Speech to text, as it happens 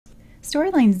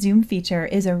Storyline Zoom feature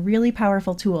is a really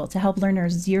powerful tool to help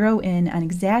learners zero in on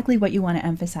exactly what you want to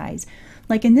emphasize.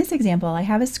 Like in this example, I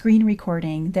have a screen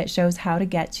recording that shows how to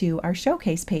get to our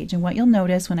showcase page, and what you'll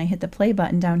notice when I hit the play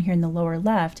button down here in the lower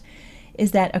left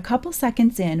is that a couple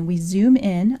seconds in, we zoom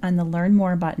in on the Learn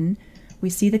More button, we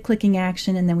see the clicking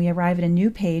action, and then we arrive at a new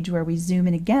page where we zoom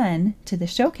in again to the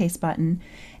showcase button,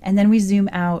 and then we zoom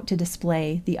out to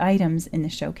display the items in the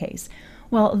showcase.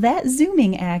 Well, that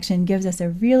zooming action gives us a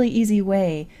really easy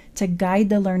way to guide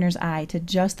the learner's eye to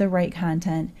just the right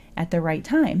content at the right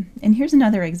time. And here's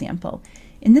another example.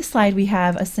 In this slide, we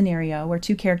have a scenario where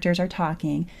two characters are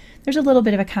talking. There's a little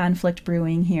bit of a conflict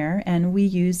brewing here, and we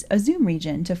use a zoom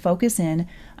region to focus in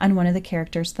on one of the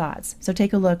character's thoughts. So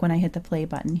take a look when I hit the play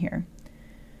button here.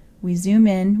 We zoom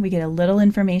in, we get a little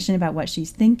information about what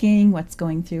she's thinking, what's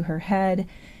going through her head,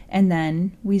 and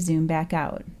then we zoom back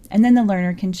out. And then the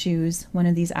learner can choose one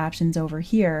of these options over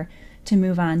here to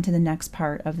move on to the next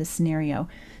part of the scenario.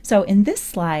 So in this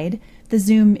slide, the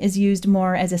zoom is used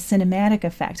more as a cinematic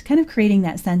effect, kind of creating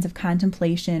that sense of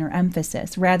contemplation or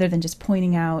emphasis rather than just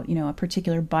pointing out, a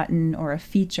particular button or a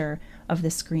feature of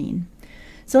the screen.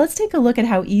 So let's take a look at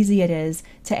how easy it is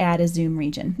to add a zoom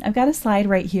region. I've got a slide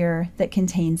right here that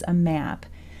contains a map.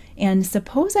 And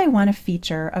suppose I want to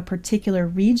feature a particular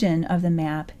region of the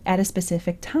map at a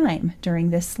specific time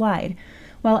during this slide.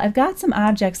 Well, I've got some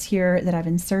objects here that I've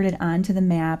inserted onto the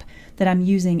map that I'm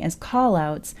using as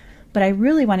callouts, but I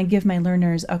really want to give my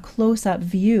learners a close-up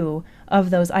view of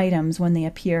those items when they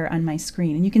appear on my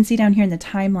screen. And you can see down here in the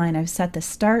timeline, I've set the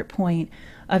start point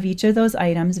of each of those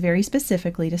items very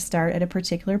specifically to start at a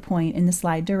particular point in the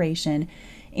slide duration.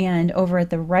 And over at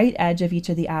the right edge of each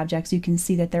of the objects, you can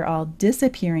see that they're all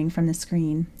disappearing from the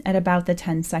screen at about the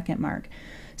 10-second mark.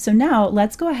 So now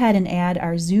let's go ahead and add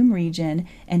our zoom region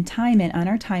and time it on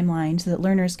our timeline so that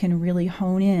learners can really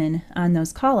hone in on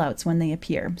those callouts when they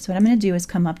appear. So what I'm going to do is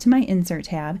come up to my Insert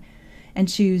tab and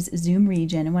choose Zoom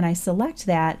Region. And when I select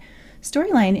that,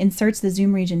 Storyline inserts the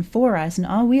zoom region for us, and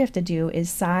all we have to do is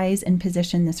size and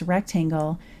position this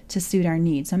rectangle to suit our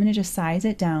needs. So I'm going to just size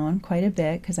it down quite a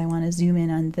bit because I want to zoom in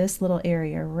on this little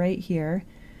area right here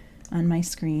on my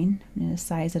screen. I'm going to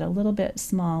size it a little bit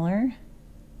smaller,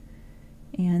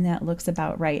 and that looks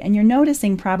about right. And you're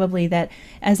noticing probably that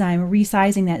as I'm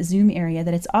resizing that zoom area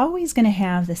that it's always going to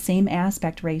have the same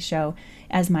aspect ratio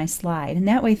as my slide, and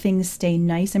that way things stay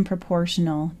nice and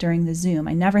proportional during the zoom.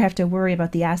 I never have to worry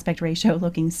about the aspect ratio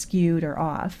looking skewed or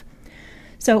off.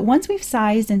 So once we've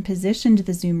sized and positioned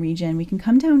the zoom region, we can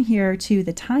come down here to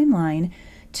the timeline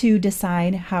to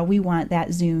decide how we want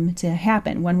that zoom to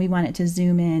happen, when we want it to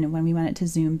zoom in and when we want it to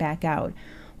zoom back out.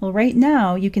 Well, right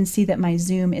now you can see that my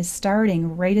zoom is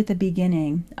starting right at the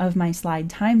beginning of my slide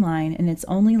timeline, and it's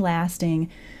only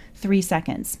lasting 3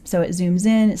 seconds. So it zooms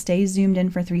in, it stays zoomed in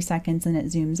for 3 seconds, and it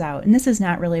zooms out. And this is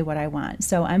not really what I want.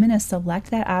 So I'm going to select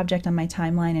that object on my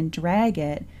timeline and drag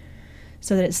it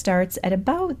so that it starts at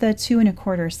about the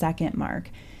 2¼ second mark.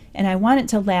 And I want it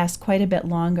to last quite a bit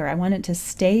longer. I want it to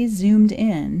stay zoomed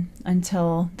in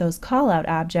until those callout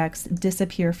objects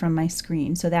disappear from my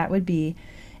screen. So that would be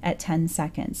at 10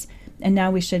 seconds. And now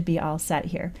we should be all set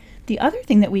here. The other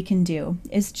thing that we can do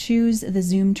is choose the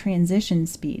zoom transition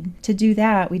speed. To do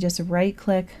that, we just right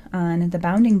click on the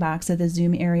bounding box of the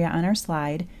zoom area on our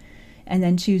slide and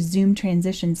then choose zoom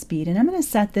transition speed. And I'm going to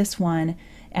set this one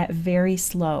at very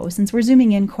slow. Since we're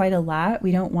zooming in quite a lot,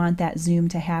 we don't want that zoom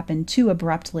to happen too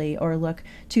abruptly or look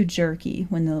too jerky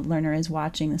when the learner is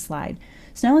watching the slide.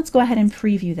 So now let's go ahead and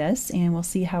preview this and we'll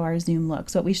see how our zoom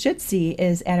looks. What we should see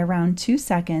is at around 2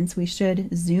 seconds, we should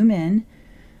zoom in.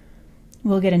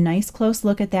 We'll get a nice close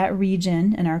look at that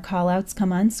region and our callouts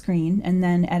come on screen. And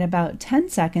then at about 10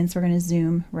 seconds, we're going to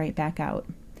zoom right back out.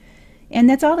 And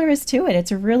that's all there is to it.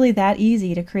 It's really that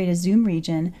easy to create a zoom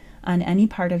region on any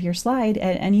part of your slide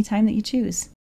at any time that you choose.